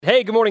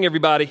Hey, good morning,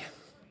 everybody.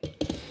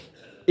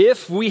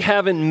 If we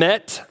haven't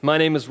met, my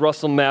name is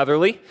Russell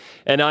Matherly,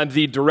 and I'm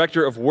the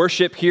director of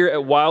worship here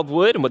at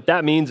Wildwood. And what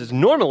that means is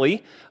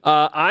normally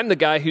I'm the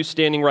guy who's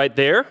standing right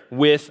there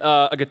with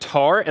a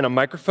guitar and a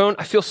microphone.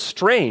 I feel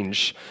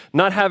strange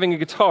not having a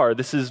guitar.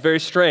 This is very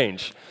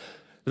strange.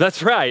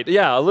 That's right.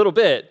 Yeah, a little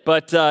bit.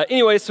 But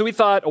anyway, so we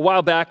thought a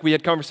while back, we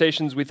had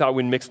conversations. We thought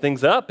we'd mix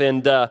things up.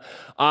 And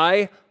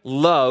I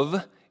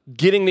love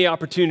getting the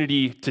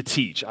opportunity to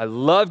teach. I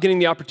love getting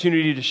the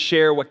opportunity to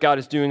share what God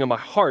is doing in my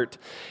heart.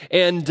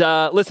 And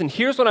listen,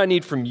 here's what I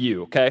need from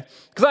you, okay?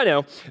 Because I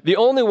know the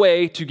only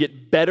way to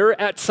get better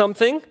at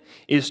something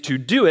is to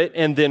do it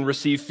and then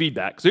receive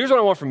feedback. So here's what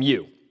I want from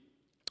you.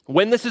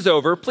 When this is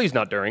over, please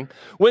not during,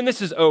 when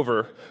this is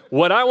over,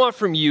 what I want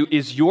from you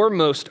is your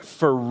most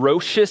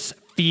ferocious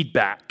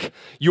feedback,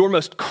 your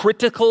most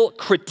critical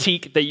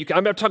critique that you can.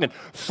 I'm talking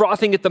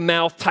frothing at the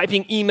mouth,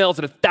 typing emails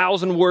at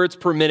 1,000 words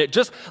per minute.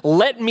 Just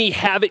let me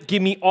have it.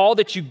 Give me all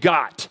that you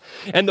got.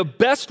 And the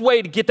best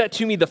way to get that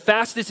to me the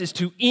fastest is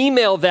to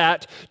email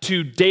that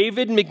to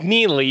David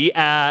McNeely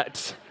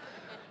at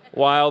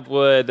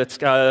Wildwood.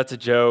 That's a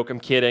joke. I'm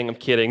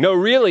kidding. No,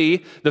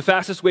 really, the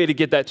fastest way to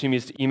get that to me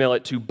is to email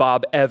it to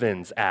Bob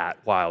Evans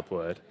at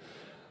Wildwood.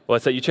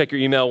 What's that? You check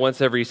your email once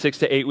every 6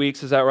 to 8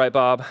 weeks. Is that right,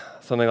 Bob?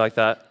 Something like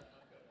that.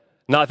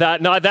 Not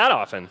that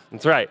often.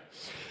 That's right.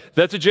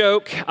 That's a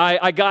joke.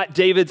 I got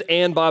David's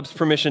and Bob's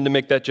permission to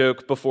make that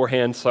joke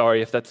beforehand.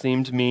 Sorry if that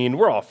seemed mean.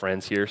 We're all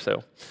friends here,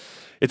 so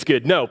it's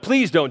good. No,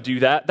 please don't do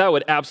that. That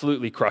would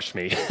absolutely crush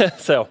me.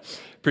 So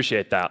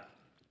appreciate that.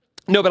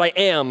 No, but I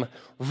am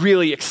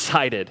really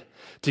excited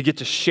to get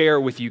to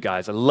share with you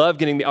guys. I love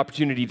getting the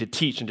opportunity to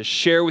teach and to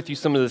share with you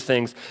some of the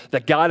things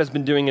that God has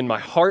been doing in my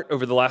heart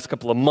over the last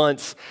couple of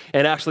months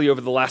and actually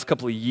over the last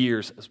couple of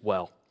years as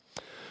well.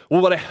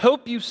 Well, what I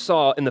hope you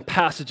saw in the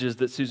passages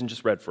that Susan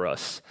just read for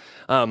us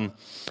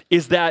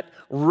is that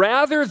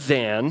rather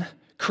than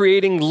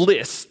creating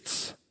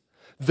lists,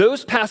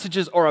 those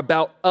passages are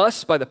about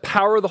us, by the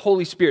power of the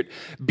Holy Spirit,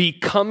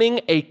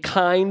 becoming a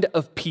kind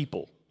of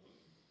people.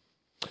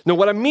 Now,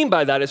 what I mean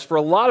by that is for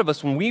a lot of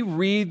us, when we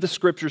read the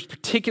scriptures,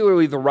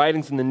 particularly the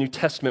writings in the New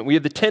Testament, we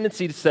have the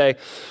tendency to say,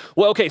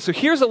 well, okay, so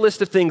here's a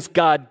list of things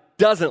God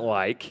doesn't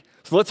like,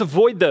 so let's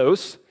avoid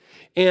those.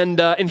 And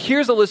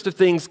here's a list of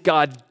things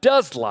God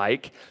does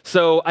like,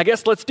 so I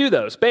guess let's do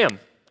those. Bam,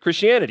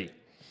 Christianity.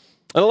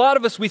 And a lot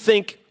of us, we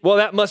think, well,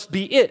 that must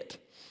be it.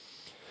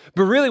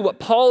 But really what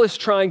Paul is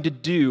trying to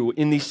do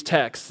in these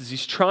texts is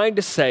he's trying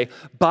to say,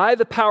 by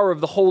the power of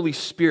the Holy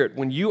Spirit,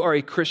 when you are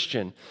a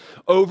Christian,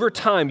 over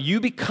time, you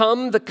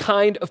become the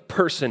kind of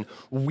person,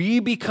 we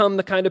become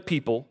the kind of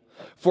people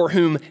for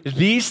whom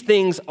these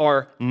things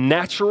are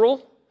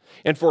natural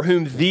and for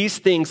whom these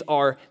things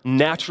are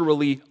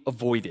naturally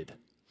avoided.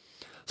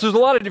 So there's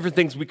a lot of different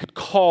things we could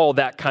call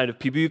that kind of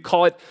people. You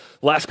call it,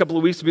 last couple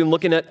of weeks we've been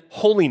looking at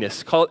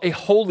holiness. Call it a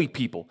holy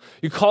people.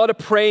 You call it a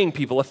praying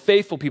people, a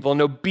faithful people,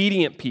 an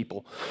obedient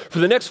people. For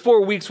the next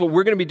 4 weeks, what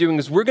we're going to be doing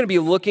is we're going to be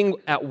looking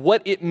at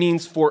what it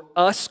means for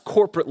us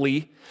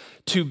corporately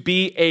to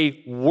be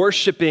a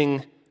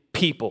worshiping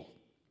people.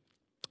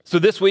 So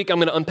this week I'm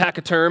going to unpack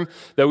a term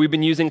that we've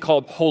been using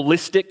called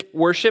holistic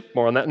worship.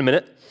 More on that in a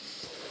minute.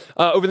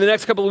 Over the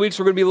next couple of weeks,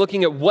 we're going to be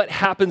looking at what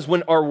happens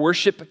when our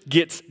worship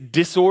gets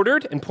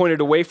disordered and pointed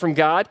away from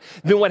God,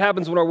 then what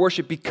happens when our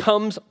worship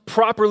becomes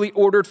properly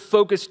ordered,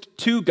 focused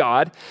to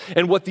God,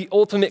 and what the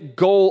ultimate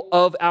goal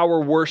of our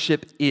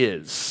worship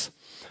is.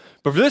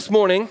 But for this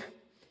morning,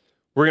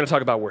 we're going to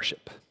talk about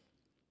worship.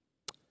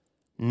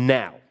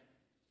 Now,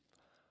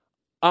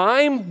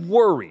 I'm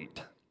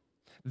worried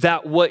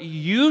that what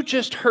you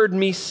just heard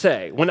me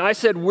say, when I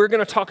said we're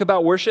going to talk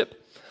about worship,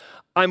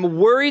 I'm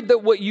worried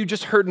that what you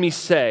just heard me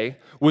say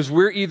was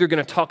we're either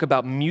going to talk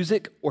about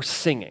music or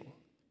singing.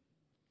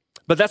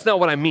 But that's not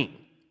what I mean.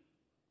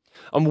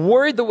 I'm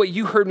worried that what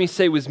you heard me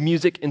say was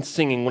music and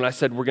singing when I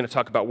said we're going to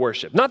talk about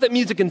worship. Not that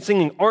music and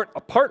singing aren't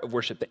a part of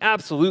worship. They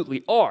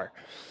absolutely are.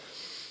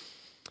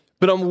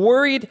 But I'm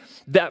worried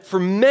that for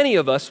many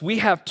of us, we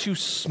have too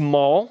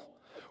small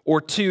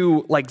or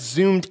too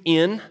zoomed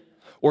in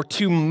or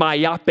too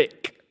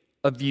myopic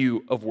a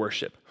view of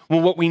worship. Well,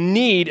 what we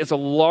need is a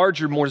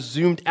larger, more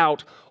zoomed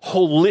out,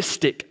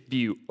 holistic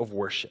view of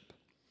worship.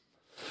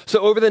 So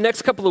over the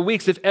next couple of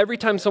weeks, if every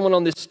time someone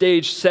on this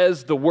stage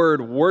says the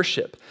word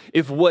worship,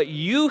 if what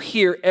you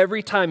hear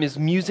every time is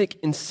music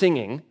and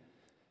singing,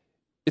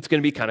 it's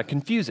going to be kind of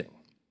confusing.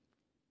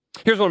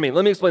 Here's what I mean.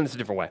 Let me explain this a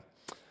different way.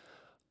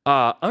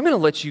 I'm going to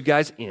let you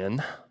guys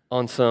in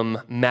on some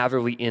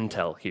Matherly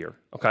intel here,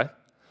 okay?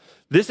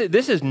 This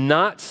is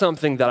not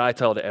something that I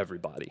tell to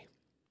everybody.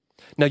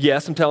 Now,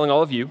 yes, I'm telling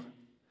all of you.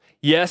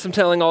 Yes, I'm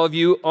telling all of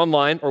you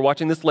online or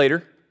watching this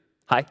later.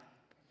 Hi.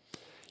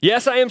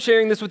 Yes, I am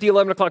sharing this with the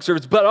 11 o'clock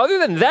service, but other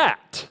than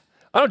that,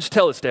 I don't just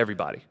tell this to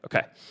everybody,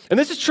 okay? And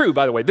this is true,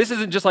 by the way. This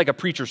isn't just like a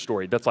preacher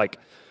story that's like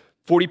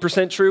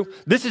 40% true.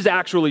 This is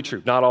actually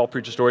true. Not all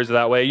preacher stories are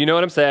that way. You know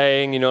what I'm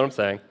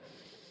saying?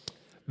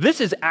 This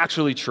is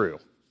actually true.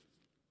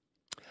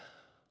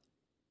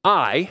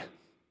 I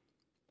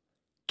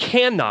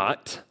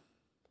cannot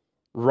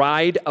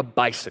ride a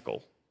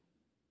bicycle.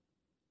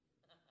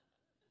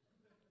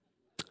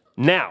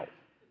 Now,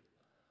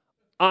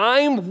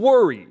 I'm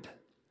worried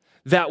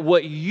that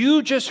what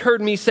you just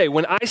heard me say,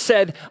 when I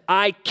said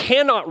I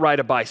cannot ride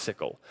a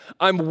bicycle,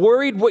 I'm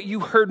worried what you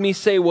heard me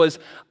say was,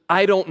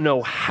 I don't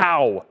know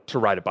how to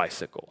ride a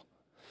bicycle.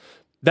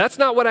 That's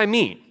not what I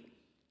mean.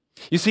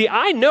 You see,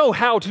 I know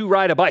how to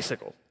ride a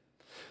bicycle.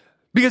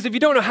 Because if you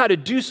don't know how to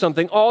do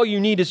something, all you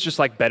need is just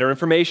like better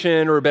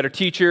information or a better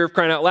teacher.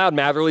 Crying out loud,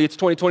 Matherly, it's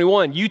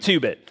 2021,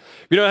 YouTube it.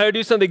 If you don't know how to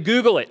do something,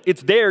 Google it.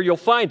 It's there, you'll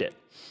find it.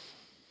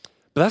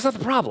 But that's not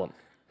the problem.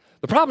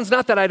 The problem is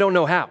not that I don't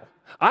know how.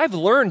 I've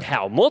learned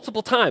how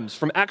multiple times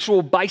from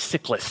actual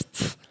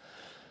bicyclists.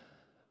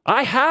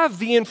 I have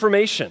the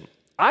information.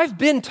 I've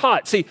been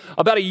taught. See,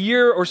 about a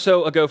year or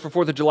so ago for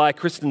 4th of July,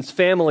 Kristen's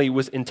family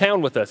was in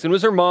town with us. It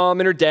was her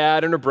mom and her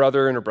dad and her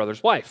brother and her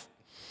brother's wife.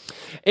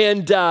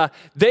 And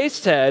they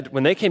said,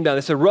 when they came down,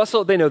 they said,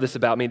 Russell, they know this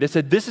about me. They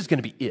said, this is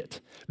going to be it.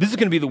 This is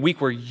going to be the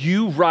week where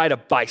you ride a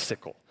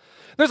bicycle.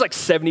 There's like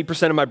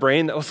 70% of my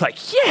brain that was like,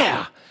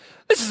 yeah,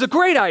 this is a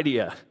great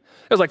idea.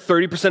 There was like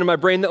 30% of my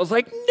brain that was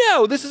like,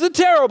 no, this is a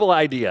terrible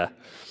idea.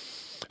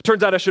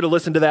 Turns out I should have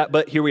listened to that,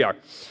 but here we are.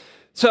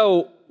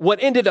 So what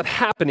ended up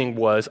happening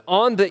was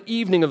on the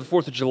evening of the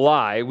 4th of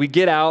July, we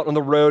get out on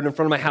the road in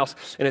front of my house,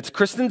 and it's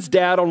Kristen's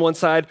dad on one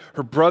side,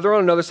 her brother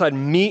on another side,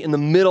 me in the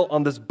middle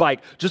on this bike,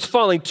 just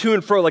falling to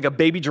and fro like a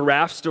baby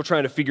giraffe, still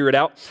trying to figure it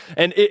out.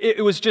 And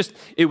it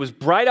was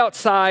bright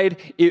outside.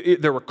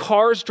 There were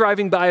cars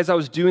driving by as I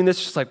was doing this,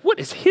 just like, what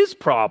is his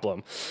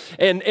problem?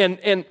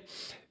 And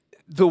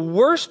the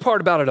worst part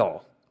about it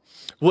all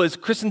was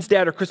Kristen's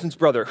dad or Kristen's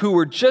brother, who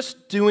were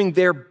just doing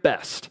their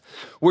best,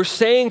 were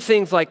saying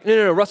things like,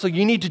 no, Russell,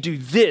 you need to do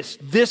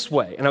this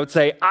way. And I would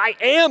say, I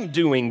am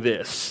doing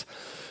this.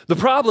 The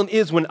problem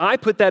is when I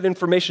put that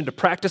information to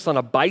practice on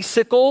a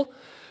bicycle,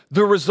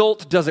 the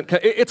result doesn't come.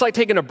 It's like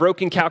taking a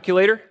broken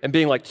calculator and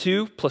being like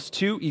 2 +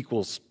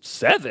 2 =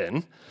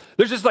 7.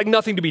 There's just like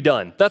nothing to be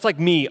done. That's like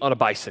me on a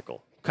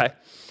bicycle, okay?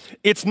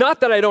 It's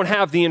not that I don't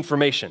have the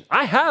information.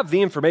 I have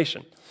the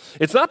information.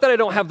 It's not that I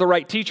don't have the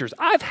right teachers.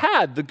 I've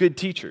had the good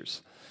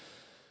teachers.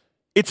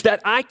 It's that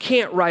I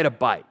can't ride a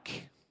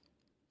bike.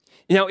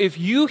 Now, if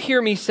you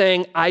hear me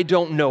saying I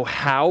don't know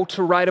how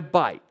to ride a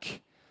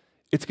bike,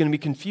 it's going to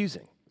be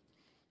confusing.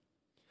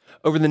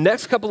 Over the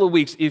next couple of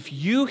weeks, if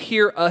you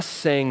hear us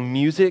saying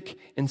music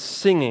and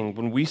singing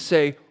when we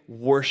say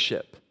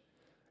worship,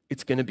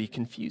 it's going to be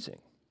confusing.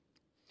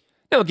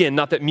 Now, again,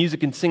 not that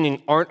music and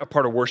singing aren't a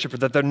part of worship or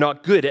that they're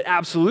not good. It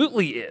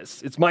absolutely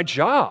is. It's my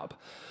job.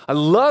 I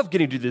love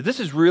getting to do this.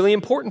 This is really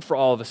important for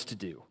all of us to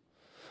do.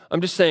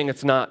 I'm just saying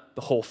it's not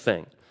the whole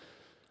thing.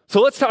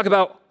 So let's talk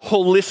about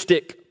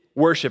holistic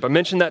worship. I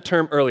mentioned that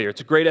term earlier.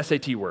 It's a great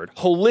SAT word,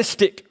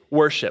 holistic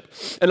worship.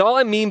 And all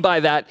I mean by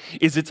that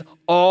is it's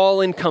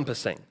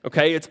all-encompassing,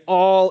 okay? It's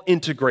all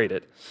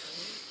integrated.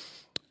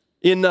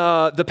 In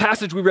the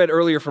passage we read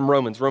earlier from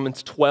Romans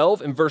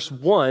 12 and verse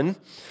 1,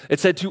 it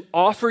said to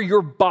offer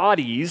your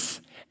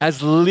bodies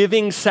as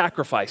living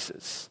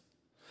sacrifices.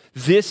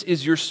 This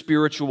is your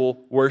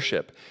spiritual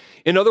worship.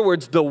 In other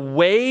words, the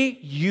way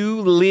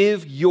you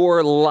live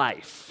your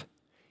life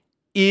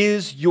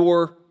is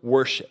your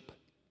worship.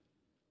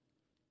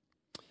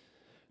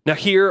 Now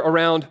here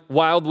around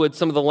Wildwood,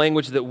 some of the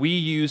language that we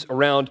use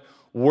around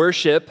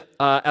worship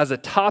as a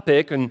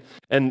topic and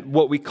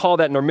what we call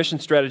that in our mission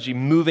strategy,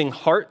 moving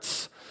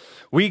hearts.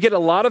 We get a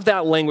lot of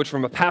that language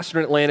from a pastor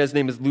in Atlanta. His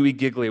name is Louis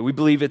Giglio. We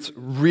believe it's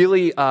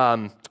really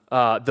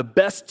the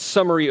best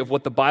summary of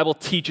what the Bible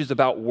teaches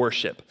about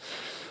worship.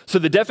 So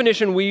the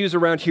definition we use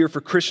around here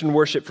for Christian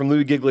worship from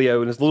Louis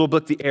Giglio in his little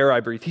book, The Air I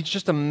Breathe, he's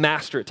just a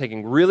master at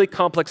taking really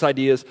complex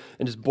ideas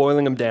and just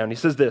boiling them down. He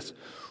says this,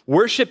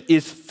 worship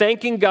is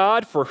thanking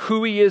God for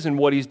who he is and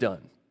what he's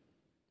done.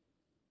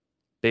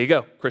 There you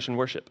go, Christian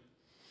worship.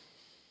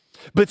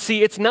 But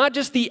see, it's not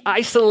just the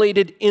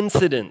isolated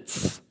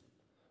incidents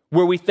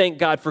where we thank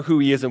God for who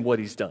he is and what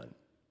he's done.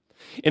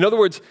 In other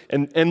words,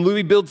 and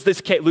Louis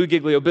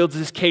Giglio builds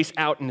this case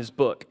out in his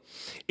book.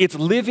 It's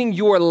living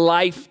your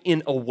life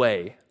in a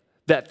way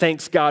that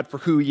thanks God for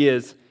who he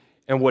is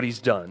and what he's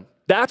done.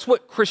 That's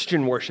what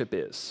Christian worship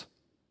is.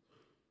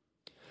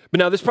 But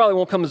now this probably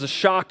won't come as a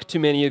shock to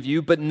many of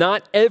you, but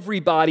not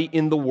everybody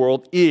in the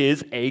world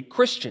is a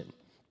Christian.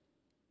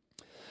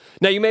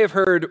 Now you may have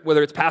heard,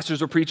 whether it's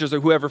pastors or preachers or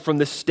whoever from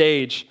this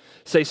stage,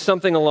 say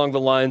something along the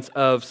lines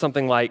of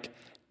something like,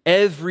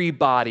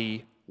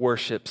 everybody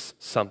worships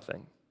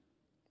something.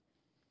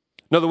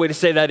 Another way to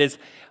say that is,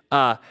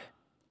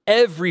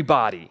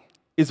 everybody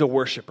is a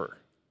worshiper.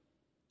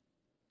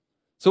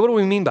 So what do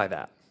we mean by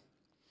that?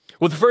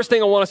 Well, the first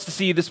thing I want us to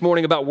see this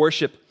morning about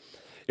worship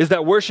is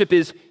that worship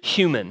is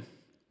human.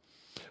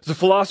 There's a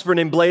philosopher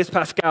named Blaise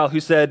Pascal who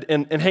said,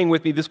 and hang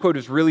with me, this quote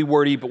is really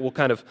wordy, but we'll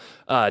kind of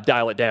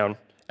dial it down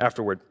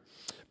afterward.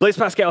 Blaise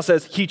Pascal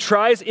says, he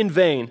tries in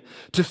vain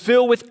to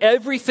fill with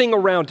everything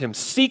around him,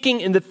 seeking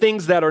in the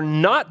things that are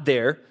not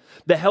there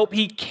the help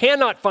he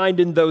cannot find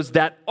in those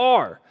that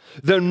are,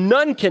 though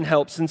none can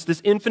help since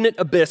this infinite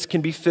abyss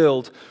can be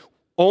filled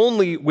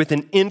only with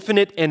an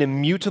infinite and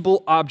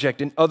immutable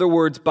object, in other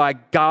words, by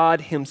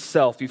God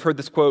himself. You've heard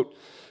this quote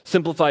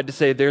simplified to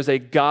say, there's a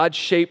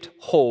God-shaped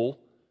hole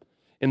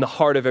in the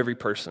heart of every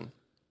person.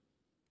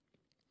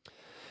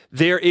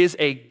 There is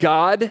a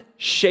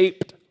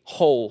God-shaped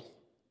hole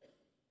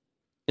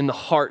in the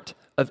heart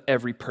of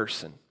every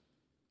person.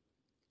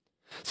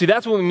 See,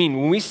 that's what we mean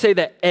when we say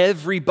that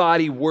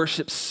everybody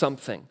worships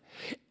something.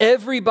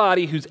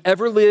 Everybody who's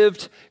ever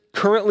lived,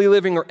 currently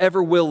living, or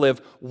ever will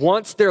live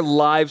wants their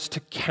lives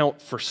to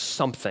count for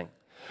something.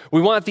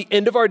 We want at the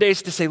end of our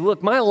days to say,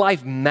 look, my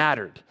life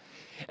mattered.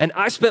 And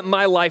I spent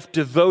my life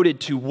devoted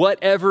to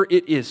whatever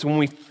it is. So when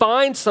we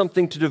find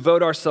something to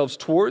devote ourselves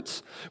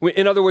towards,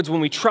 in other words,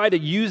 when we try to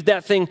use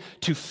that thing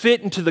to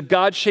fit into the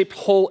God-shaped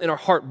hole in our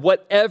heart,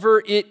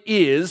 whatever it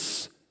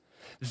is,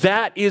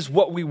 that is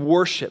what we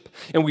worship.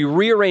 And we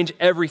rearrange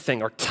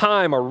everything, our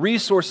time, our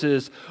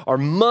resources, our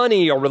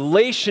money, our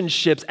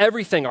relationships,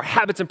 everything, our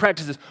habits and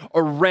practices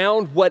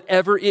around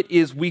whatever it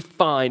is we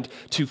find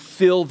to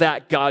fill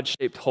that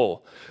God-shaped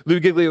hole. Lou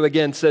Giglio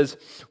again says,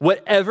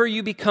 whatever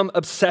you become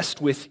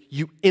obsessed with,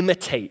 you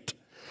imitate.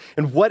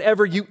 And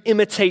whatever you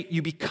imitate,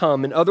 you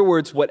become. In other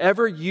words,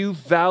 whatever you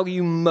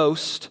value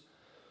most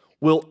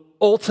will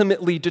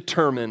ultimately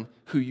determine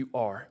who you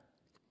are.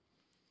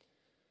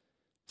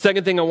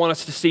 Second thing I want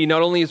us to see,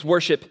 not only is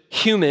worship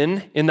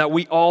human in that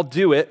we all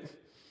do it,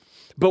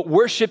 but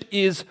worship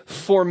is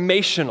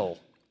formational.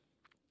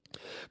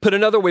 Put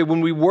another way,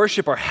 when we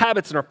worship, our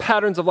habits and our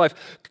patterns of life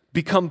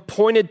become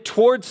pointed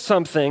towards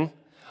something,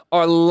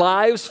 our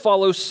lives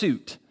follow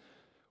suit,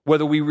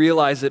 whether we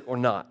realize it or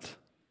not.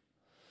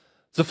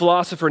 There's a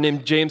philosopher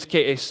named James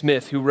K.A.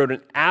 Smith who wrote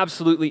an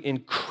absolutely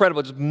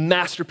incredible, just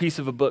masterpiece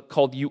of a book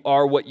called You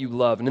Are What You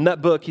Love. And in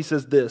that book, he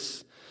says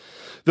this: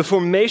 the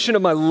formation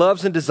of my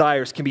loves and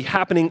desires can be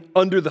happening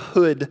under the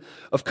hood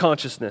of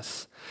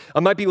consciousness.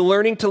 I might be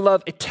learning to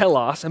love a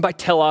telos, and by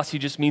telos, he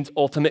just means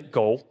ultimate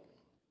goal.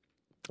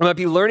 I might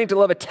be learning to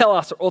love a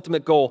telos or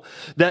ultimate goal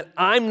that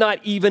I'm not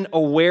even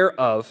aware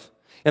of,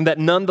 and that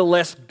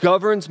nonetheless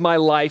governs my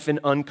life in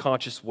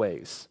unconscious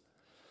ways.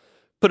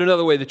 Put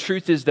another way, the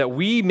truth is that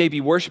we may be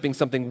worshiping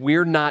something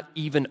we're not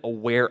even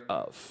aware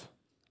of.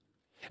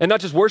 And not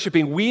just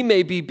worshiping, we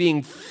may be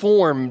being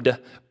formed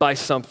by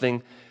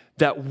something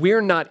that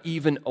we're not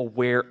even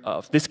aware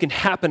of. This can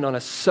happen on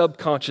a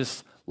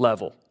subconscious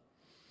level.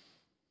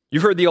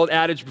 You've heard the old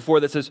adage before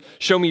that says,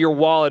 show me your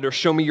wallet, or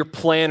show me your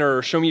planner,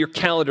 or show me your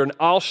calendar, and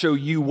I'll show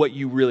you what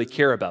you really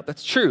care about.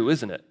 That's true,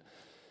 isn't it?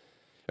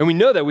 And we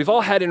know that. We've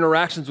all had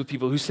interactions with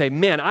people who say,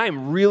 man, I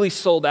am really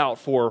sold out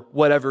for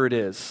whatever it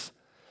is.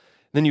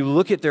 Then you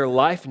look at their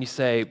life and you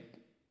say,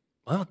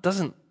 well, it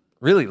doesn't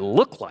really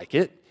look like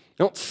it.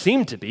 You don't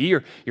seem to be.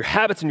 Your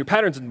habits and your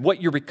patterns and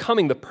what you're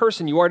becoming, the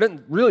person you are,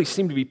 doesn't really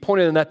seem to be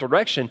pointed in that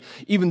direction,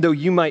 even though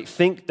you might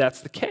think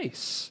that's the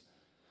case.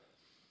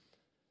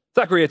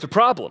 That creates a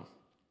problem.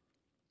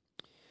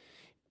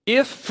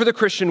 If, for the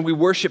Christian, we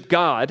worship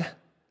God,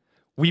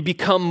 we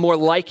become more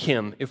like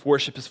him if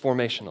worship is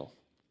formational.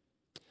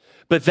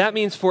 But that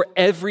means for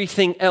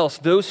everything else,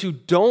 those who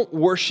don't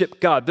worship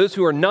God, those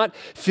who are not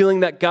filling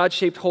that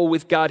God-shaped hole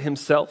with God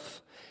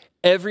himself,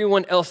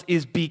 everyone else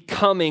is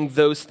becoming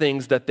those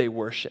things that they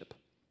worship.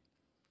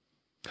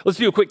 Let's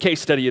do a quick case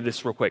study of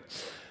this real quick.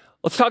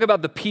 Let's talk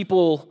about the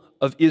people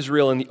of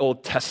Israel in the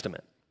Old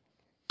Testament.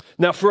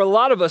 Now, for a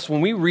lot of us,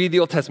 when we read the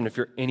Old Testament, if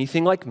you're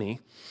anything like me,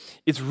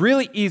 it's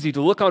really easy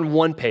to look on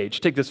one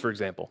page. Take this, for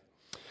example,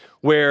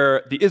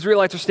 where the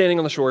Israelites are standing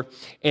on the shore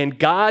and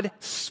God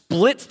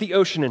splits the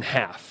ocean in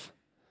half.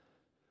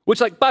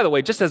 Which, like, by the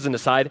way, just as an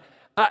aside,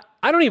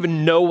 I don't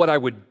even know what I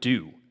would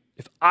do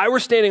if I were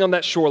standing on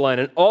that shoreline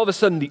and all of a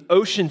sudden the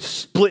ocean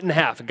split in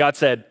half and God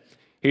said,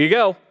 here you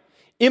go,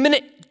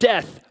 imminent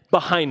death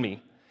behind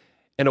me.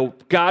 And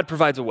God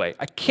provides a way.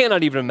 I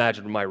cannot even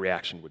imagine what my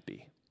reaction would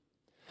be.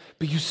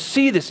 But you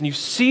see this and you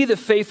see the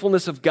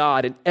faithfulness of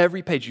God in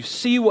every page. You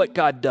see what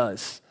God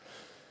does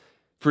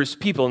for his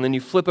people, and then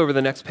you flip over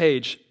the next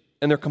page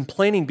and they're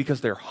complaining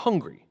because they're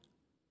hungry.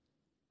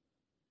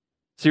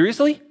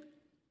 Seriously?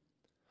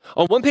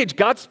 On one page,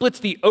 God splits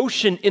the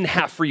ocean in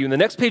half for you, and the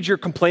next page you're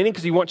complaining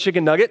because you want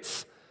chicken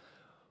nuggets?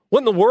 What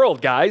in the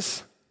world,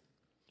 guys?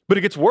 But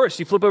it gets worse.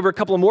 You flip over a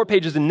couple of more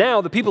pages, and now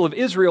the people of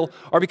Israel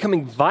are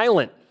becoming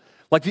violent,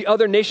 like the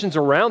other nations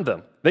around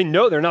them. They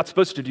know they're not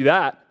supposed to do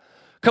that.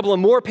 A couple of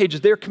more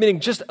pages, they're committing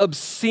just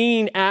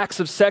obscene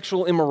acts of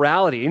sexual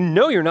immorality. You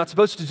know you're not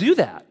supposed to do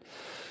that.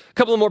 A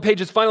couple of more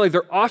pages, finally,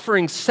 they're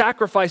offering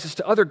sacrifices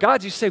to other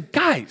gods. You say,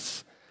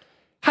 guys,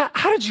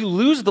 how did you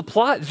lose the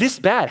plot this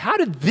bad? How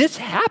did this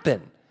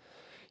happen?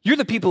 You're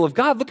the people of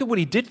God. Look at what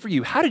he did for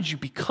you. How did you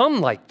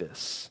become like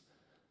this?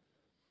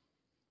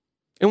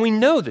 And we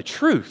know the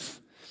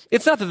truth.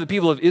 It's not that the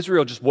people of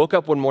Israel just woke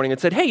up one morning and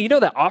said, hey, you know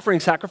that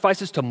offering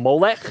sacrifices to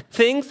Molech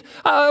things?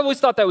 I always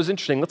thought that was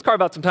interesting. Let's carve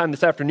out some time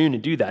this afternoon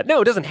and do that. No,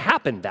 it doesn't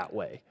happen that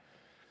way.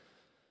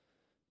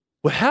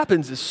 What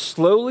happens is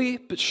slowly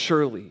but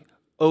surely,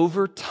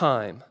 over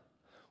time,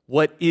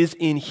 what is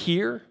in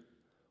here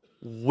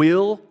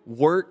will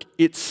work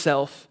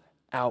itself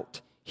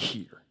out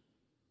here.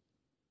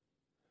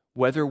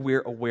 whether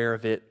we're aware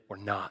of it or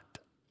not.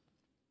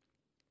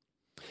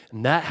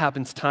 And that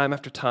happens time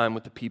after time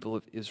with the people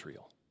of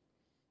Israel.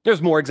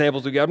 There's more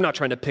examples we got. I'm not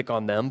trying to pick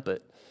on them,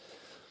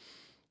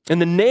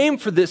 and the name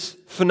for this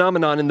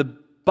phenomenon in the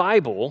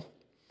Bible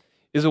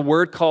is a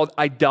word called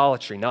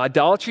idolatry. Now,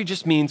 idolatry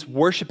just means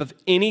worship of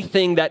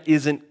anything that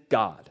isn't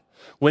God.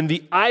 When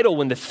the idol,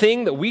 when the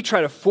thing that we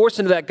try to force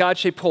into that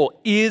God-shaped hole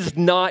is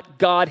not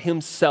God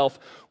himself,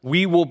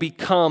 we will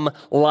become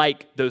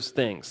like those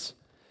things.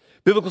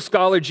 Biblical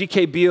scholar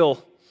G.K.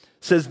 Beale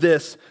says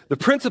this: the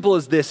principle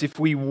is this: if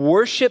we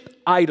worship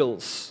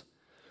idols,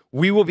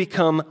 we will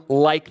become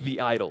like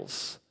the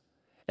idols,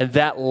 and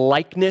that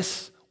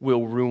likeness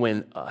will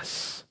ruin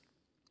us.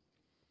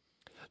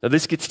 Now,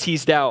 this gets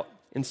teased out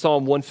in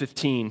Psalm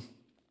 115,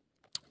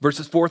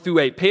 verses 4 through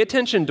 8. Pay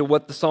attention to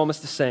what the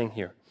psalmist is saying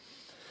here.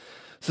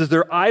 It says,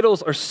 their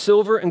idols are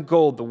silver and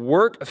gold, the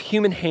work of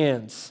human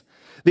hands.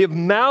 They have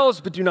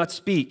mouths but do not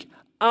speak,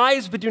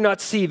 eyes but do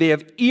not see. They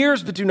have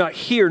ears but do not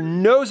hear,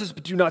 noses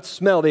but do not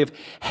smell. They have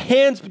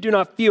hands but do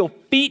not feel,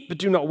 feet but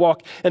do not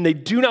walk, and they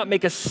do not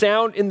make a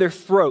sound in their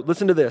throat.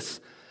 Listen to this.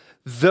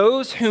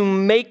 Those who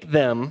make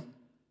them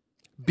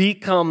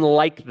become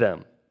like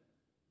them,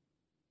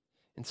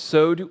 and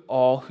so do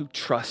all who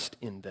trust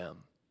in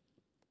them.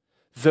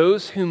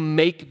 Those who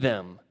make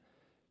them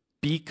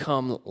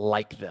become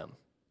like them.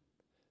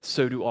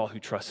 So do all who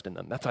trust in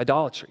them. That's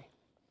idolatry.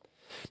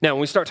 Now,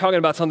 when we start talking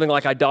about something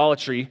like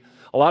idolatry,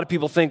 a lot of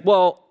people think,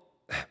 well,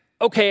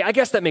 okay, I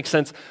guess that makes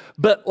sense,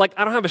 but like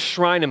I don't have a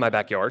shrine in my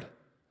backyard,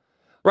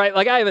 right?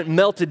 Like I haven't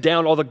melted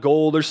down all the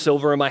gold or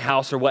silver in my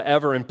house or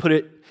whatever and put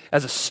it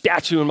as a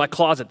statue in my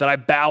closet that I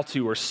bow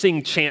to or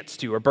sing chants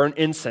to or burn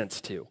incense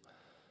to.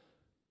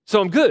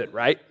 So I'm good,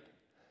 right?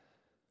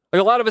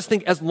 Like a lot of us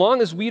think as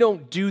long as we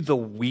don't do the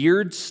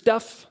weird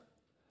stuff,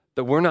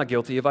 that we're not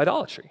guilty of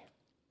idolatry.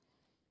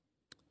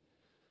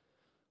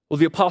 Well,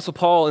 the Apostle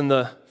Paul in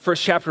the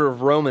first chapter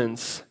of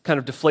Romans kind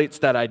of deflates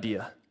that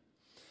idea.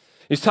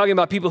 He's talking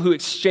about people who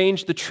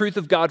exchanged the truth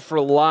of God for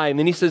a lie, and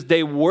then he says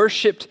they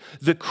worshiped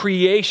the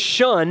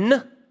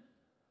creation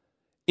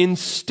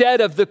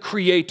instead of the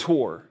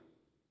Creator.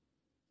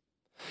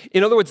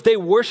 In other words, they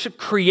worship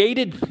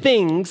created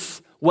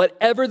things,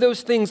 whatever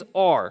those things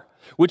are,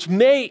 which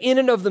may in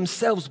and of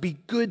themselves be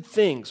good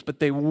things, but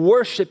they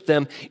worship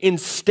them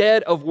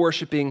instead of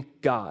worshiping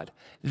God.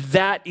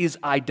 That is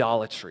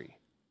idolatry.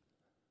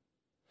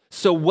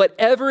 So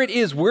whatever it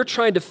is we're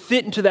trying to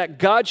fit into that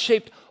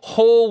God-shaped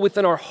hole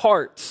within our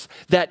hearts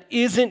that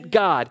isn't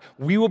God,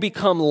 we will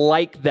become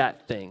like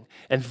that thing.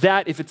 And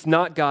that, if it's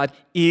not God,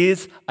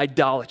 is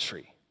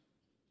idolatry.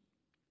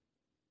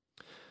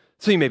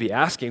 So you may be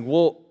asking,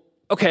 well,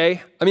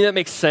 okay, I mean, that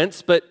makes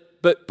sense, but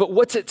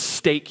what's at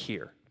stake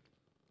here?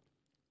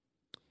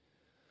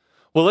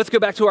 Well, let's go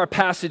back to our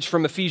passage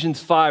from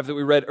Ephesians 5 that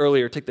we read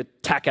earlier. Take the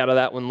tack out of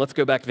that one. Let's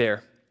go back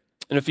there.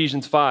 In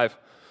Ephesians 5,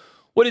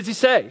 what does he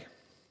say?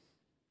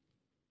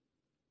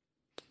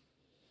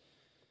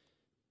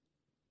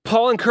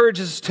 Paul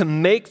encourages us to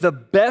make the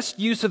best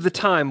use of the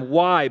time.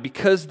 Why?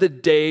 Because the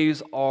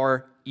days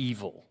are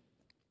evil.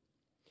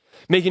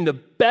 Making the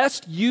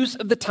best use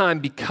of the time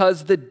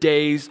because the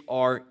days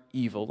are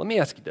evil. Let me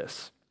ask you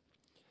this.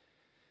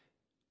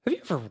 Have you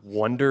ever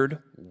wondered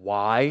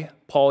why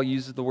Paul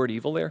uses the word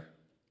evil there?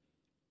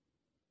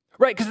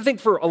 Right, because I think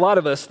for a lot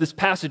of us, this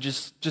passage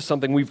is just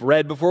something we've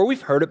read before.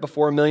 We've heard it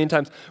before a million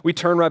times. We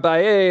turn right by,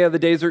 hey, the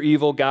days are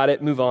evil, got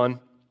it, move on.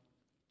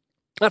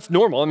 That's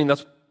normal. I mean,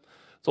 that's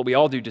what we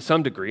all do to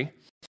some degree.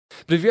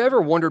 But have you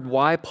ever wondered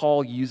why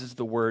Paul uses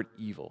the word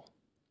evil?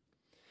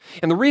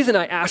 And the reason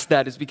I ask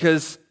that is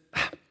because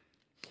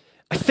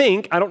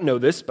I don't know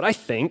this, but I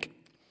think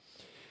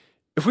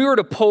if we were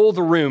to poll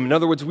the room, in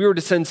other words, we were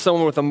to send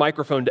someone with a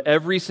microphone to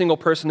every single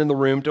person in the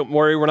room, don't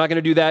worry, we're not going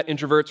to do that,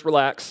 introverts,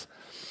 relax.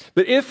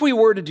 But if we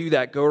were to do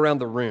that, go around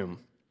the room,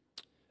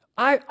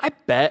 I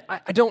bet,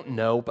 I don't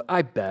know, but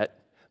I bet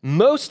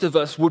most of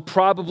us would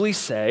probably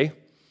say,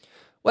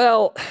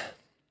 well,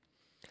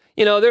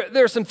 you know,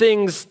 there are some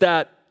things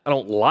that I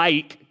don't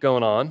like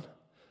going on.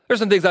 There's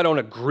some things I don't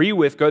agree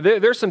with.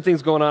 There's some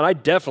things going on I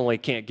definitely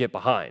can't get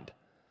behind.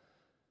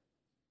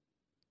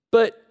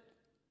 But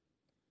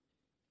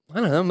I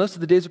don't know, most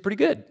of the days are pretty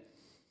good.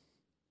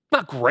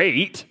 Not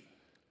great,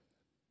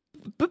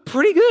 but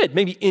pretty good.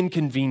 Maybe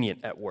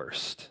inconvenient at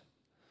worst.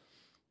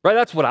 Right?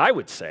 That's what I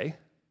would say.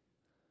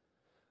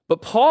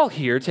 But Paul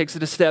here takes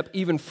it a step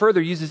even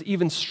further, uses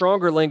even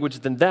stronger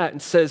language than that,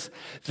 and says,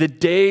 the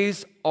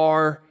days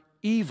are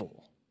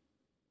evil.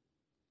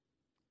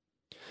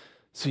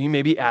 So you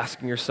may be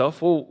asking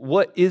yourself, well,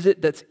 what is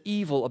it that's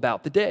evil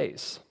about the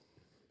days?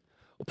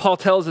 Well, Paul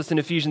tells us in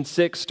Ephesians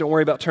 6, don't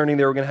worry about turning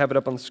there, we're going to have it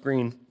up on the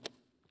screen.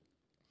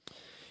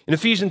 In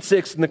Ephesians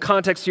 6, in the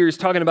context here, he's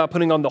talking about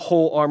putting on the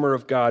whole armor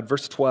of God.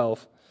 Verse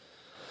 12,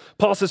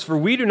 Paul says, for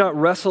we do not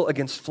wrestle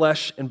against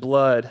flesh and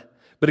blood,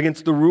 but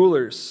against the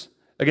rulers,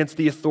 against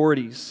the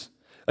authorities,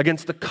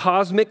 against the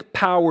cosmic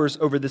powers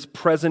over this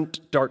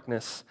present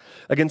darkness,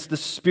 against the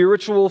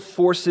spiritual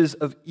forces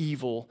of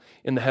evil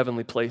in the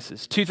heavenly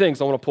places. Two things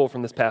I want to pull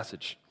from this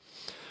passage.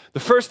 The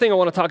first thing I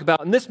want to talk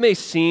about, and this may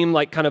seem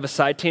like kind of a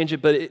side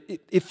tangent, but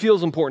it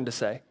feels important to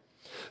say.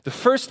 The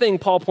first thing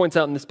Paul points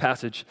out in this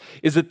passage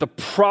is that the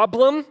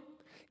problem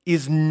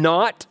is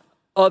not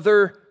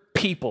other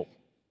people.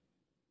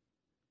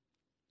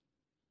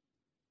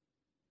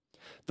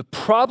 The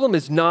problem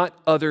is not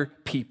other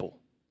people.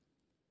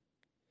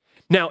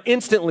 Now,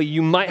 instantly,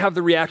 you might have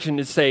the reaction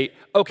to say,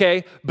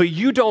 okay, but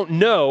you don't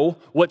know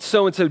what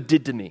so-and-so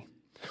did to me.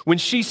 When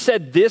she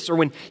said this, or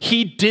when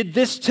he did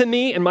this to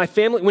me and my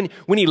family,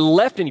 when he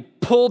left and he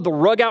pulled the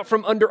rug out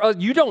from under us,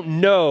 you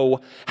don't know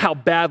how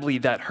badly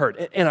that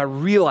hurt. And I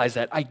realize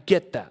that. I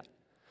get that.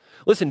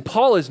 Listen,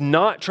 Paul is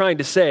not trying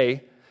to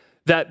say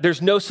that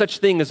there's no such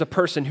thing as a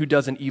person who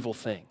does an evil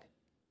thing.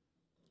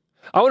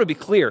 I want to be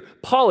clear.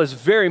 Paul is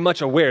very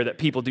much aware that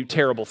people do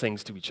terrible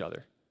things to each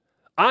other.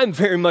 I'm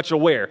very much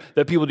aware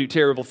that people do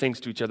terrible things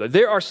to each other.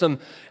 There are some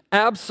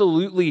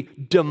absolutely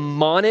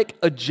demonic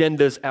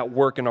agendas at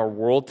work in our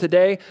world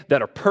today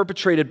that are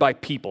perpetrated by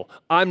people.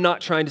 I'm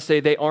not trying to say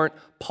they aren't.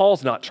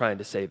 Paul's not trying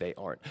to say they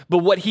aren't. But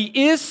what he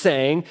is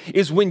saying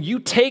is when you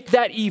take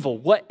that evil,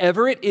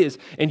 whatever it is,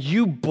 and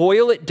you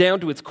boil it down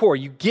to its core,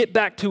 you get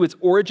back to its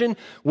origin,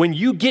 when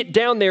you get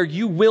down there,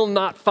 you will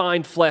not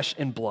find flesh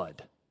and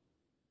blood.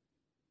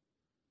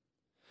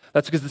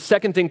 That's because the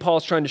second thing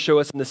Paul's trying to show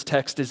us in this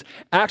text is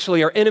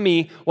actually our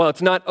enemy, while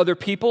it's not other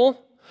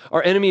people,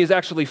 our enemy is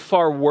actually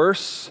far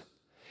worse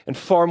and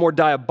far more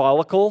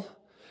diabolical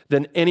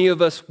than any of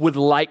us would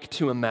like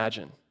to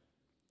imagine.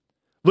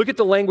 Look at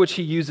the language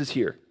he uses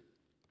here.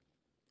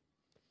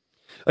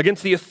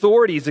 Against the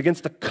authorities,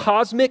 against the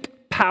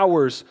cosmic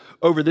powers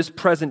over this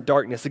present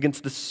darkness,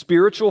 against the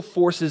spiritual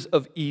forces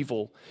of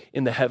evil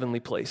in the heavenly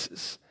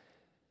places.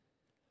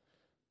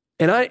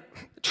 And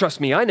trust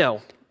me, I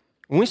know.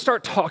 When we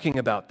start talking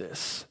about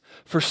this,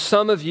 for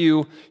some of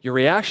you, your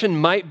reaction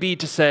might be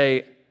to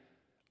say,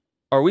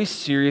 are we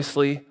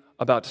seriously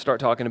about to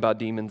start talking about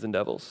demons and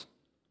devils?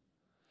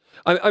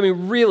 I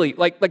mean, really,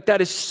 like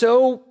that is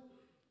so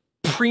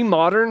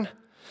pre-modern,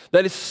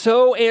 that is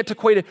so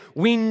antiquated.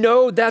 We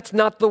know that's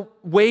not the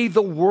way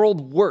the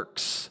world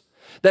works.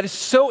 That is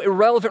so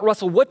irrelevant,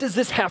 Russell. What does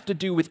this have to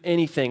do with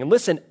anything? And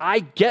listen, I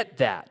get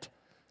that.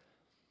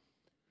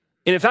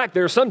 And in fact,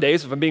 there are some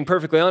days, if I'm being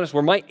perfectly honest,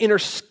 where my inner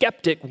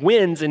skeptic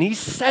wins and he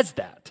says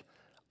that.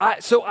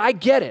 So I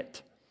get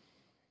it.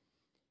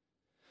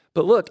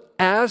 But look,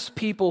 as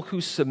people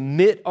who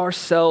submit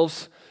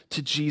ourselves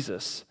to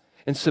Jesus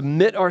and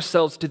submit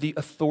ourselves to the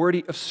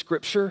authority of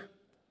Scripture,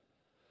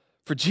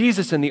 for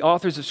Jesus and the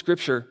authors of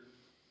Scripture,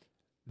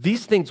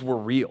 these things were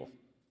real.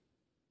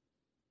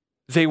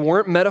 They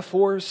weren't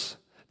metaphors.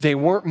 They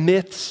weren't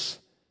myths.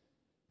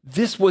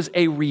 This was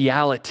a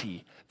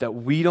reality that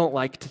we don't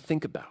like to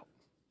think about.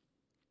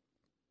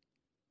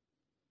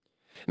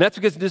 And that's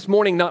because this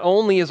morning, not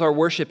only is our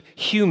worship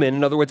human,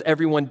 in other words,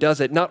 everyone does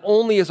it, not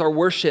only is our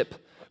worship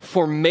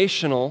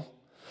formational,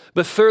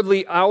 but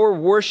thirdly, our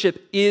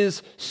worship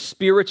is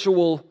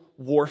spiritual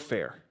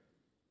warfare.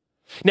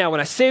 Now, when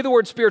I say the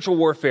word spiritual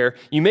warfare,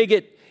 you may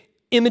get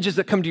images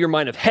that come to your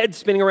mind of heads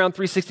spinning around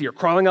 360 or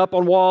crawling up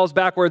on walls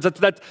backwards.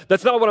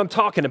 That's not what I'm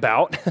talking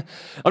about.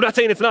 I'm not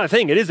saying it's not a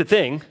thing. It is a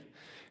thing.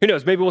 Who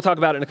knows? Maybe we'll talk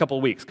about it in a couple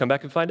of weeks. Come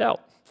back and find out.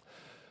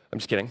 I'm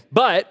just kidding.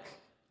 But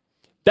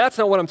that's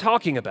not what I'm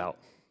talking about.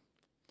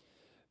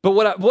 But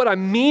what I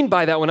mean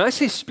by that, when I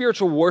say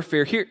spiritual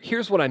warfare,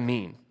 here's what I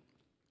mean.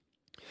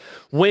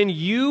 When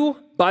you,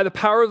 by the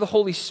power of the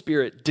Holy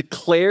Spirit,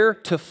 declare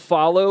to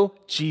follow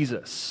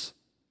Jesus,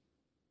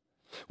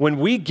 when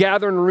we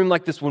gather in a room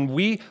like this, when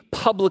we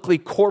publicly,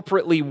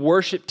 corporately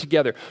worship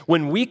together,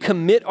 when we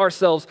commit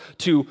ourselves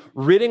to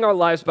ridding our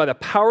lives by the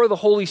power of the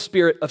Holy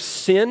Spirit of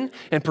sin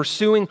and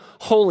pursuing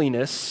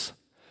holiness,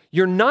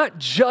 you're not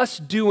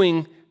just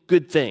doing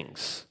good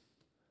things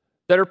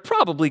that are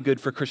probably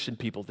good for Christian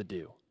people to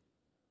do.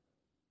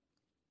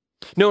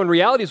 No, in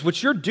reality, is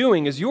what you're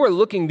doing is you are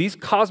looking these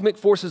cosmic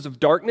forces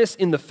of darkness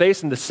in the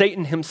face and the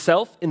Satan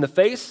himself in the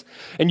face,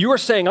 and you are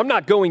saying, I'm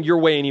not going your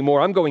way anymore,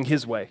 I'm going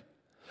his way.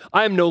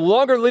 I am no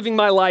longer living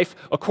my life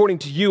according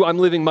to you, I'm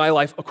living my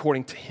life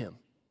according to him.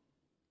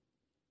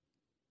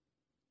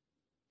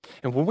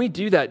 And when we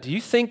do that, do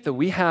you think that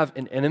we have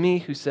an enemy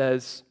who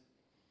says,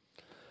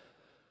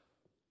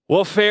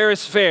 well, fair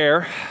is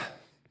fair,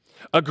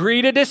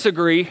 agree to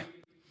disagree,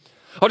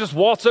 I'll just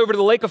waltz over to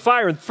the lake of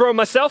fire and throw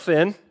myself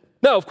in?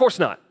 No, of course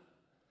not.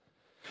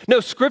 No,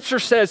 Scripture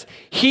says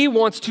he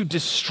wants to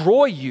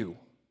destroy you.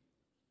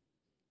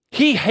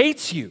 He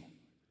hates you.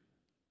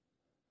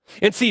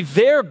 And see,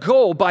 their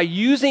goal by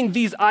using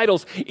these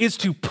idols is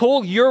to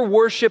pull your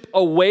worship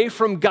away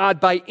from God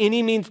by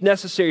any means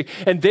necessary,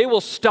 and they will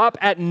stop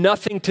at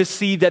nothing to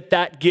see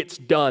that gets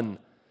done.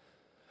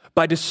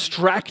 By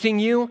distracting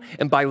you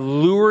and by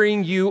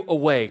luring you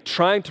away,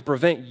 trying to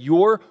prevent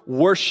your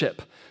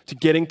worship to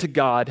getting to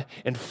God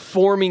and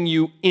forming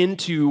you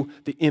into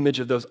the image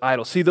of those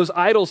idols. See, those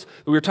idols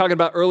that we were talking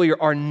about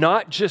earlier are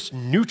not just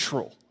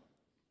neutral.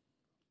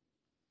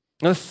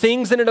 Now,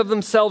 things in and of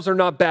themselves are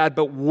not bad,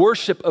 but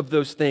worship of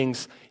those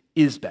things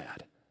is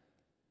bad.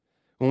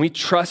 When we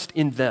trust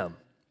in them.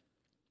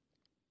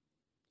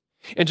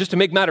 And just to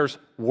make matters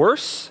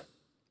worse,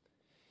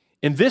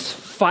 in this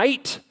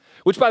fight,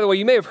 which, by the way,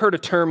 you may have heard a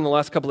term in the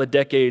last couple of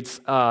decades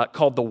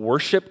called the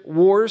worship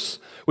wars,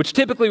 which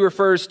typically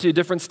refers to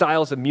different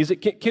styles of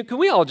music. Can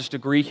we all just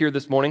agree here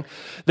this morning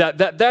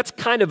that that's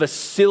kind of a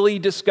silly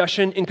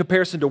discussion in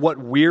comparison to what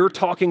we're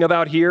talking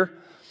about here?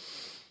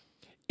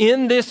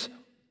 In this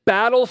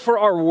battle for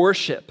our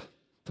worship,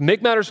 to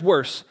make matters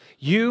worse,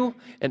 you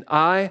and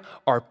I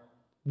are,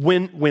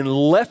 when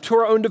left to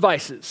our own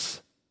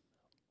devices,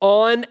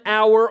 on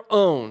our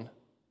own,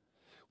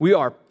 we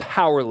are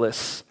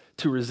powerless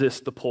to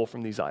resist the pull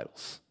from these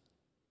idols.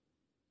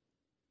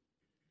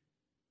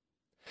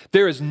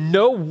 There is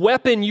no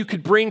weapon you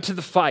could bring to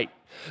the fight.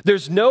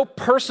 There's no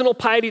personal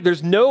piety.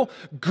 There's no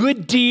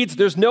good deeds.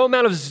 There's no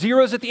amount of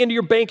zeros at the end of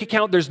your bank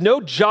account. There's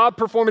no job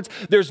performance.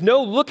 There's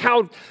no look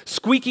how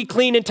squeaky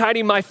clean and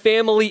tidy my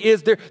family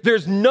is.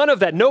 There's none of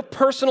that. No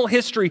personal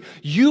history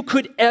you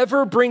could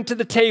ever bring to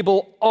the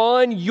table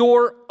on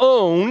your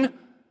own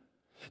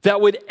that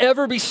would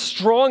ever be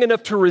strong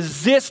enough to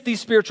resist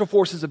these spiritual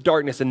forces of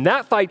darkness. In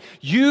that fight,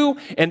 you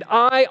and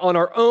I on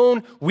our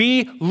own,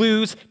 we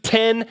lose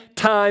 10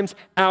 times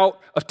out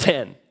of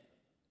 10.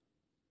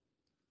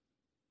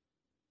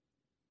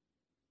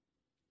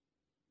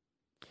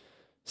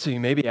 So you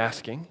may be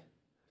asking,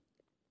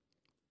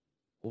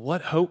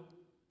 what hope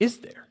is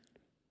there?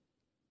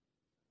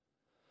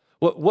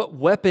 What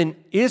weapon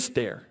is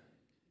there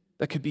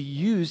that could be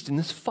used in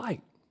this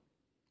fight?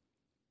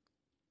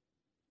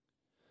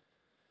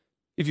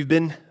 If you've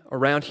been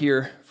around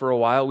here for a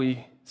while,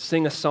 we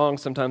sing a song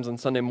sometimes on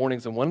Sunday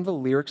mornings, and one of the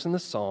lyrics in the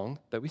song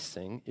that we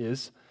sing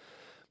is,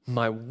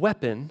 "My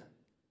weapon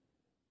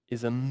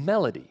is a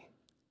melody."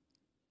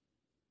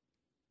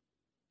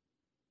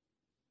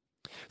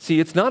 See,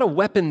 it's not a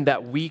weapon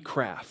that we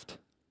craft.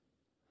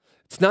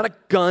 It's not a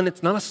gun,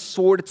 it's not a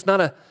sword, it's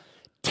not a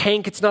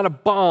tank, it's not a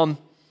bomb.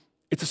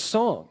 It's a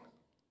song.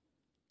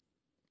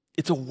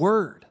 It's a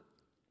word.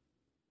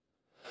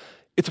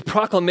 It's a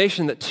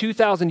proclamation that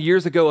 2,000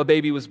 years ago a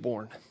baby was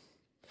born.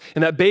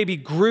 And that baby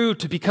grew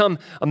to become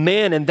a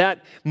man, and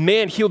that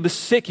man healed the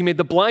sick. He made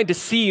the blind to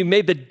see. He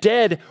made the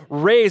dead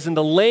raise and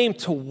the lame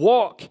to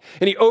walk.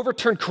 And he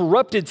overturned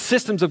corrupted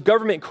systems of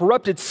government,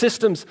 corrupted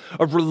systems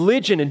of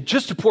religion. And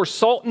just to pour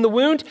salt in the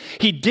wound,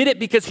 he did it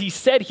because he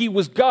said he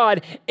was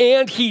God,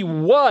 and he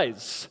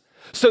was.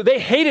 So they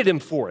hated him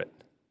for it.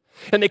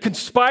 And they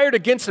conspired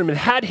against him and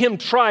had him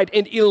tried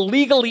and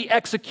illegally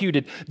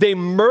executed. They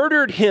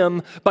murdered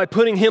him by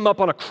putting him up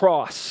on a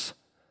cross.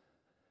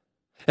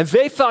 And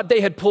they thought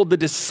they had pulled the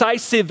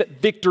decisive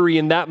victory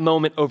in that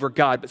moment over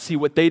God. But see,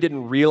 what they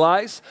didn't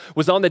realize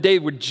was on the day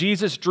when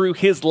Jesus drew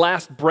his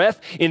last breath,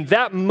 in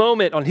that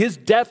moment on his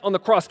death on the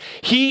cross,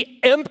 he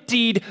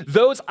emptied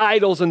those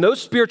idols and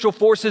those spiritual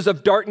forces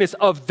of darkness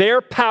of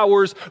their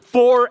powers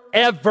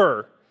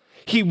forever.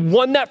 He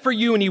won that for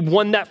you and he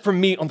won that for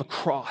me on the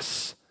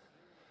cross.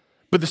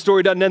 But the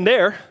story doesn't end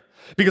there,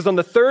 because on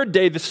the third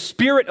day, the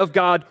Spirit of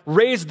God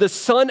raised the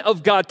Son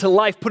of God to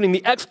life, putting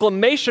the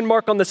exclamation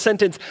mark on the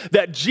sentence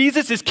that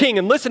Jesus is King.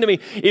 And listen to me,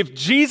 if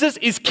Jesus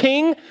is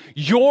King,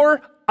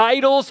 your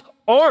idols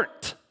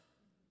aren't.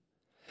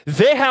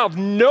 They have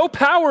no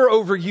power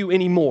over you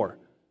anymore.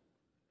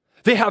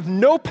 They have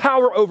no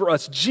power over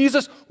us.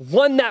 Jesus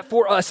won that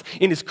for us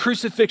in his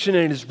crucifixion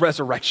and in his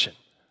resurrection.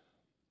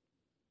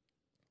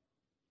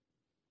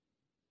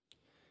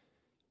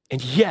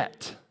 And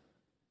yet,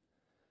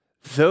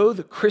 though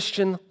the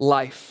Christian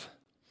life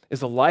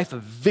is a life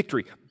of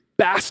victory,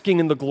 basking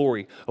in the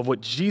glory of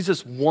what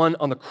Jesus won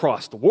on the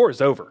cross, the war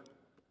is over.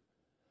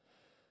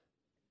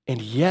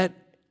 And yet,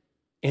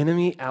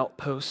 enemy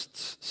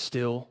outposts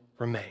still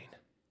remain.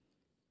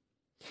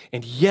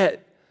 And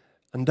yet,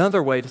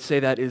 another way to say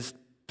that is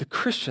the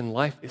Christian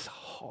life is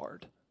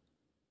hard.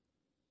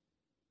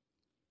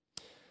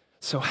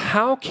 So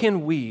how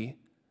can we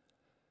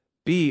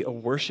be a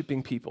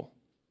worshiping people?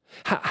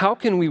 How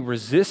can we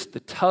resist the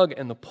tug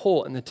and the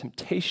pull and the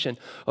temptation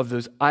of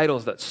those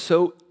idols that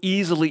so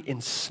easily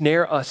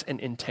ensnare us and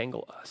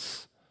entangle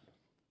us?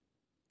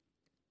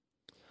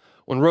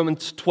 When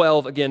Romans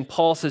 12, again,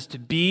 Paul says to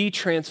be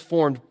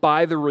transformed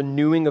by the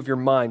renewing of your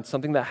mind,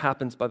 something that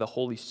happens by the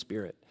Holy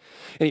Spirit.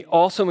 And he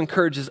also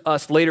encourages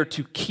us later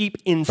to keep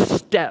in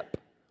step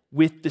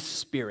with the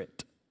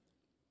Spirit.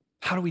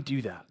 How do we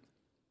do that?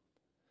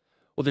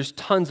 Well, there's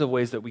tons of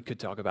ways that we could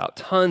talk about,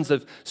 tons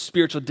of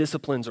spiritual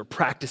disciplines or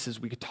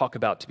practices we could talk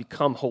about to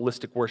become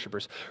holistic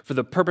worshipers. For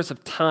the purpose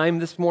of time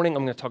this morning,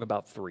 I'm going to talk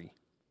about 3.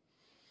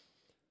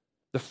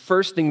 The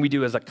first thing we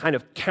do is a kind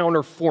of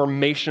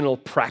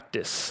counter-formational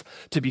practice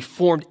to be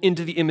formed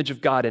into the image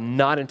of God and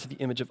not into the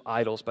image of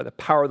idols by the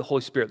power of the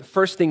Holy Spirit. The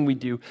first thing we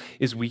do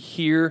is we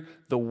hear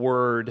the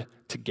word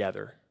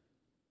together.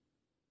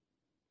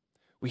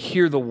 We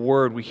hear the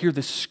word, we hear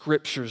the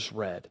scriptures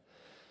read.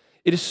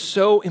 It is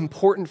so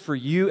important for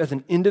you as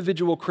an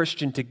individual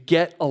Christian to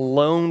get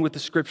alone with the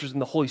scriptures and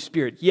the Holy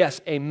Spirit.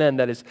 Yes, amen,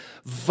 that is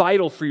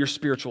vital for your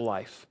spiritual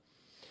life.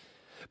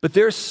 But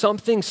there's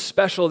something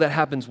special that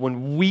happens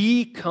when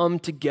we come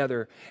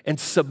together and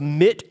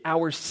submit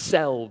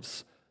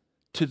ourselves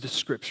to the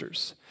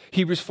scriptures.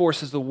 Hebrews 4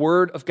 says the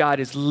word of God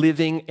is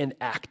living and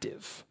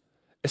active,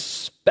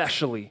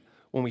 especially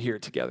when we hear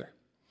it together.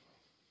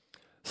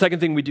 Second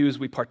thing we do is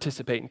we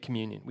participate in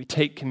communion. We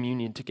take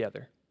communion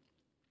together.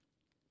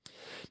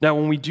 Now,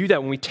 when we do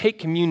that, when we take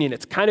communion,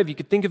 it's kind of, you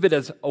could think of it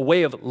as a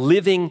way of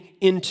living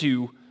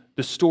into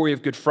the story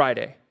of Good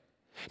Friday.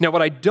 Now,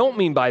 what I don't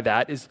mean by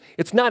that is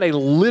it's not a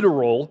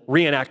literal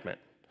reenactment.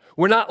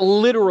 We're not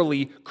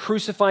literally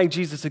crucifying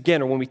Jesus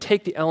again, or when we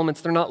take the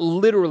elements, they're not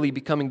literally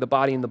becoming the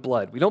body and the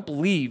blood. We don't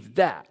believe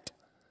that.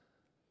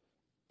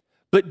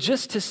 But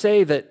just to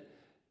say that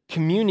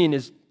communion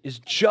is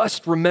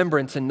just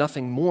remembrance and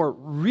nothing more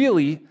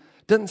really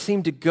doesn't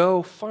seem to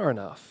go far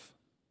enough.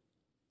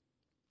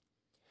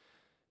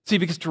 See,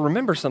 because to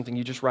remember something,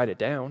 you just write it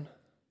down.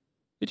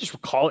 You just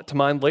recall it to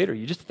mind later.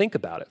 You just think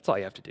about it. That's all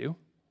you have to do.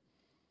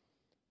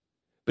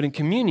 But in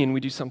communion, we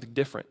do something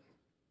different.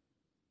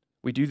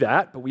 We do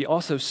that, but we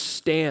also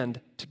stand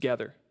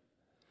together.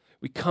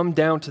 We come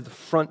down to the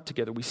front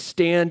together. We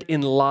stand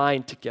in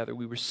line together.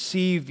 We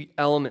receive the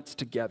elements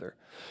together.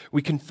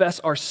 We confess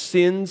our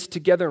sins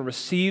together and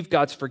receive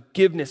God's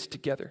forgiveness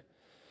together.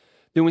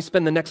 Then we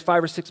spend the next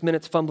 5 or 6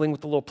 minutes fumbling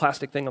with the little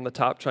plastic thing on the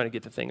top trying to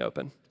get the thing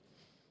open.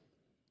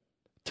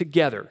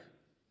 Together.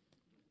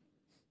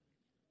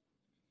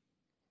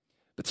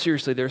 But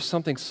seriously, there's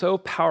something so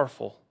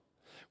powerful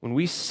when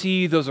we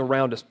see those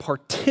around us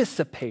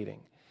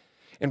participating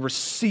and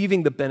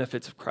receiving the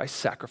benefits of Christ's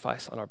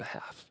sacrifice on our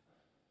behalf.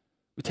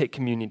 We take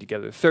communion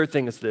together. The third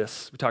thing is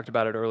this. We talked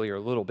about it earlier a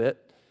little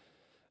bit.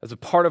 As a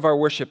part of our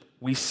worship,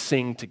 we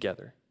sing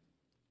together.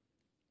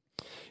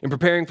 In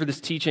preparing for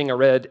this teaching, I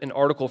read an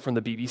article from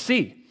the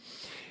BBC.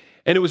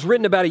 And it was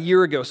written about a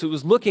year ago, so it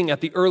was looking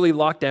at the early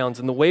lockdowns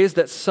and the ways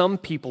that some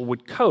people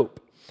would cope.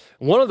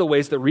 One of the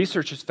ways that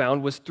researchers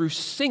found was through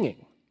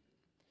singing.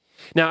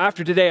 Now,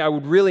 after today, I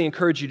would really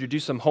encourage you to do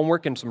some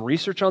homework and some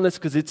research on this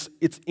because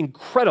it's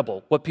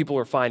incredible what people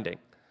are finding.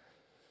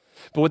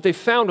 But what they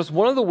found was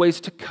one of the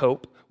ways to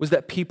cope was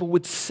that people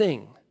would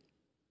sing.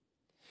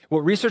 What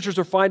researchers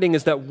are finding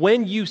is that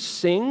when you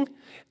sing,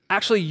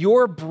 actually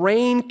your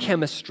brain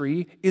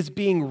chemistry is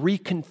being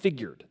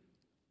reconfigured.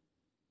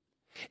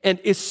 And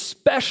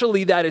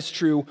especially that is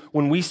true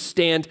when we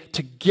stand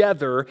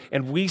together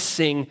and we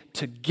sing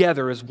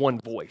together as one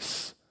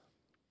voice.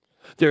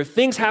 There are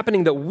things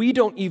happening that we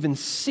don't even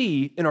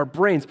see in our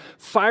brains,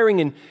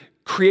 firing and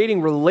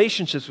creating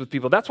relationships with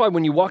people. That's why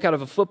when you walk out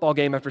of a football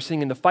game after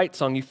singing the fight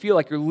song, you feel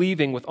like you're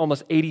leaving with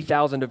almost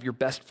 80,000 of your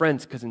best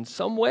friends, because in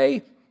some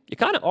way, you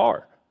kind of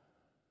are.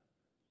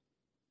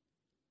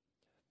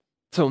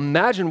 So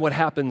imagine what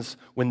happens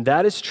when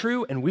that is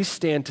true and we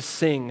stand to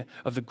sing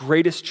of the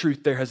greatest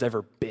truth there has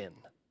ever been.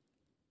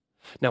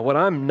 Now, what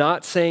I'm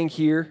not saying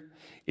here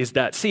is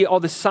that, see,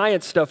 all the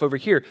science stuff over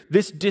here,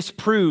 this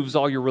disproves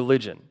all your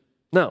religion.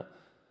 No,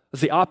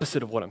 it's the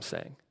opposite of what I'm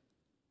saying.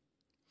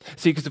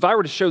 See, because if I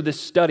were to show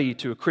this study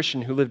to a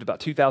Christian who lived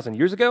about 2,000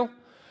 years ago,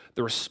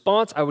 the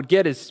response I would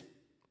get is,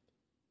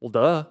 well,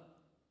 duh.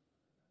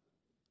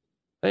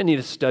 I didn't need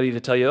a study to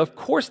tell you, of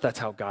course that's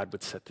how God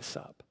would set this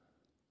up.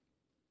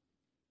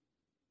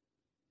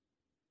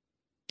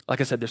 Like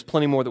I said, there's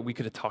plenty more that we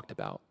could have talked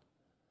about.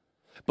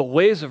 But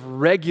ways of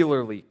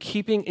regularly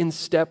keeping in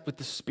step with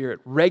the Spirit,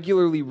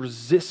 regularly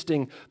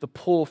resisting the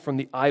pull from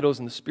the idols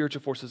and the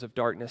spiritual forces of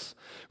darkness.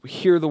 We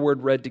hear the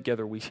word read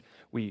together, we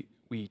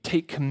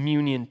take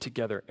communion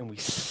together, and we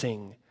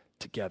sing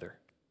together.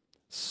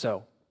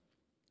 So,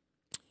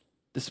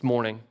 this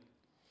morning,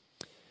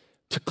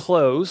 to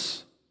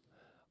close,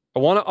 I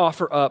want to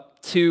offer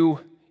up 2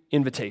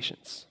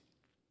 invitations.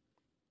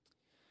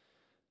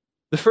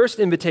 The first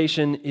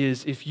invitation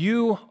is if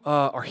you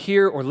are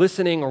here or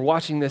listening or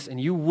watching this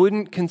and you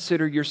wouldn't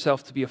consider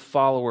yourself to be a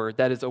follower,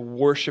 that is a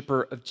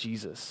worshiper of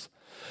Jesus.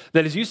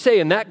 That as you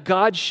say, in that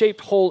God-shaped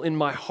hole in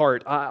my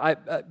heart,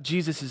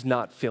 Jesus is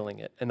not filling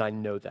it, and I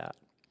know that.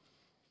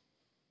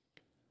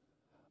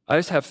 I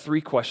just have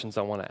 3 questions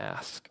I want to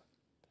ask.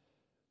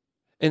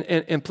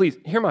 And please,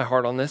 hear my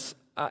heart on this.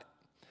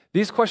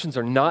 These questions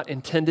are not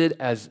intended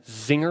as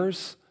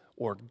zingers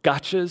or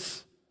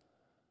gotchas.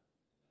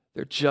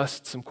 They're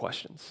just some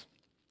questions.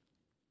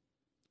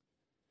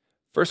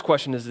 First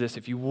question is this: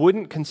 if you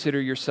wouldn't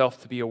consider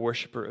yourself to be a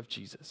worshiper of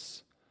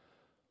Jesus,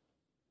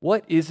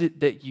 what is it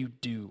that you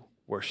do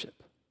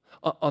worship?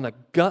 On a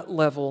gut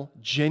level,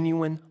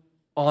 genuine,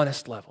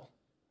 honest level.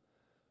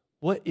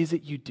 What is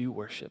it you do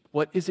worship?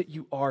 What is it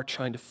you are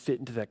trying to fit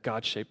into that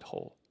God-shaped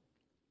hole?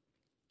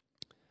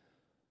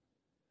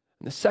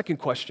 And the second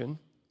question,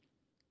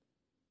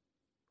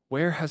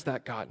 where has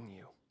that gotten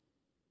you?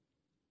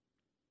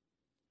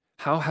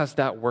 How has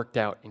that worked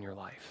out in your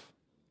life?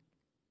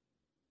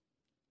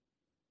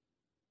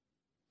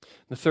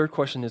 The third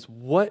question is,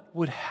 what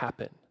would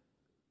happen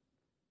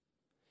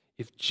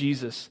if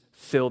Jesus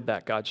filled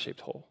that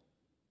God-shaped hole?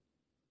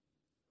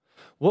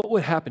 What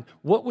would happen?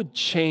 What would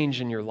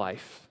change in your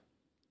life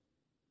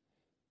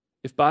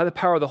if by the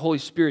power of the Holy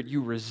Spirit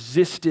you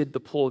resisted the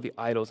pull of the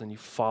idols and you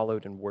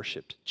followed and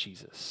worshiped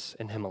Jesus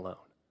and Him alone?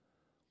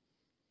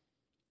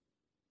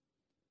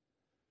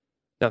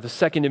 Now, the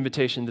second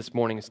invitation this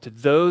morning is to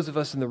those of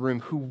us in the room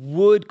who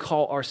would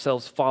call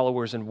ourselves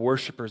followers and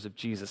worshipers of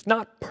Jesus.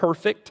 Not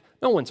perfect.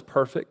 No one's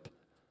perfect.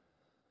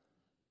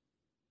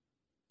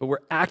 But we're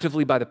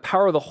actively, by the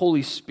power of the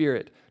Holy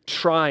Spirit,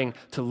 trying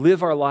to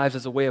live our lives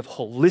as a way of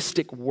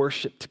holistic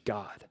worship to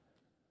God.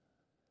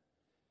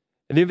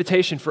 And the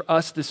invitation for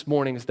us this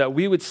morning is that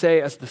we would say,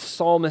 as the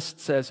psalmist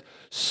says,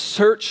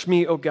 "Search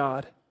me, O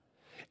God,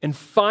 and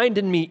find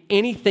in me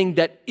anything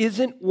that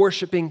isn't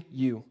worshiping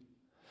you.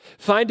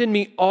 Find in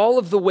me all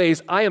of the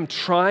ways I am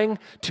trying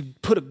to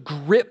put a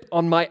grip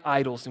on my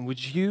idols, and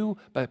would you,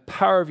 by the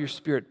power of your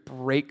Spirit,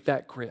 break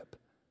that grip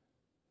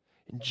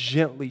and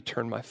gently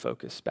turn my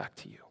focus back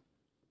to you.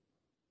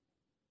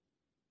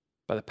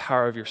 By the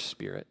power of your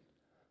Spirit,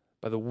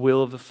 by the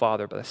will of the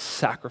Father, by the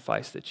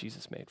sacrifice that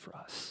Jesus made for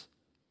us."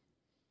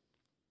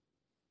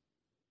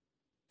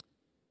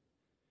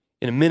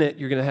 In a minute,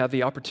 you're going to have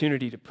the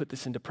opportunity to put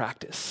this into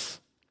practice.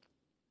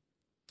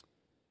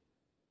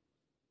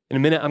 In a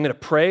minute, I'm going to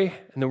pray,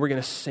 and then we're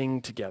going to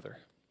sing together.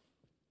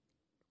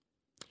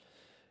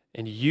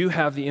 And you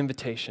have the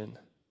invitation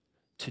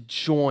to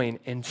join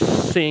and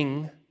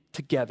sing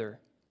together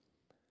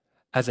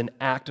as an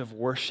act of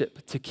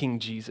worship to King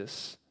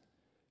Jesus,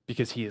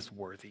 because he is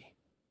worthy.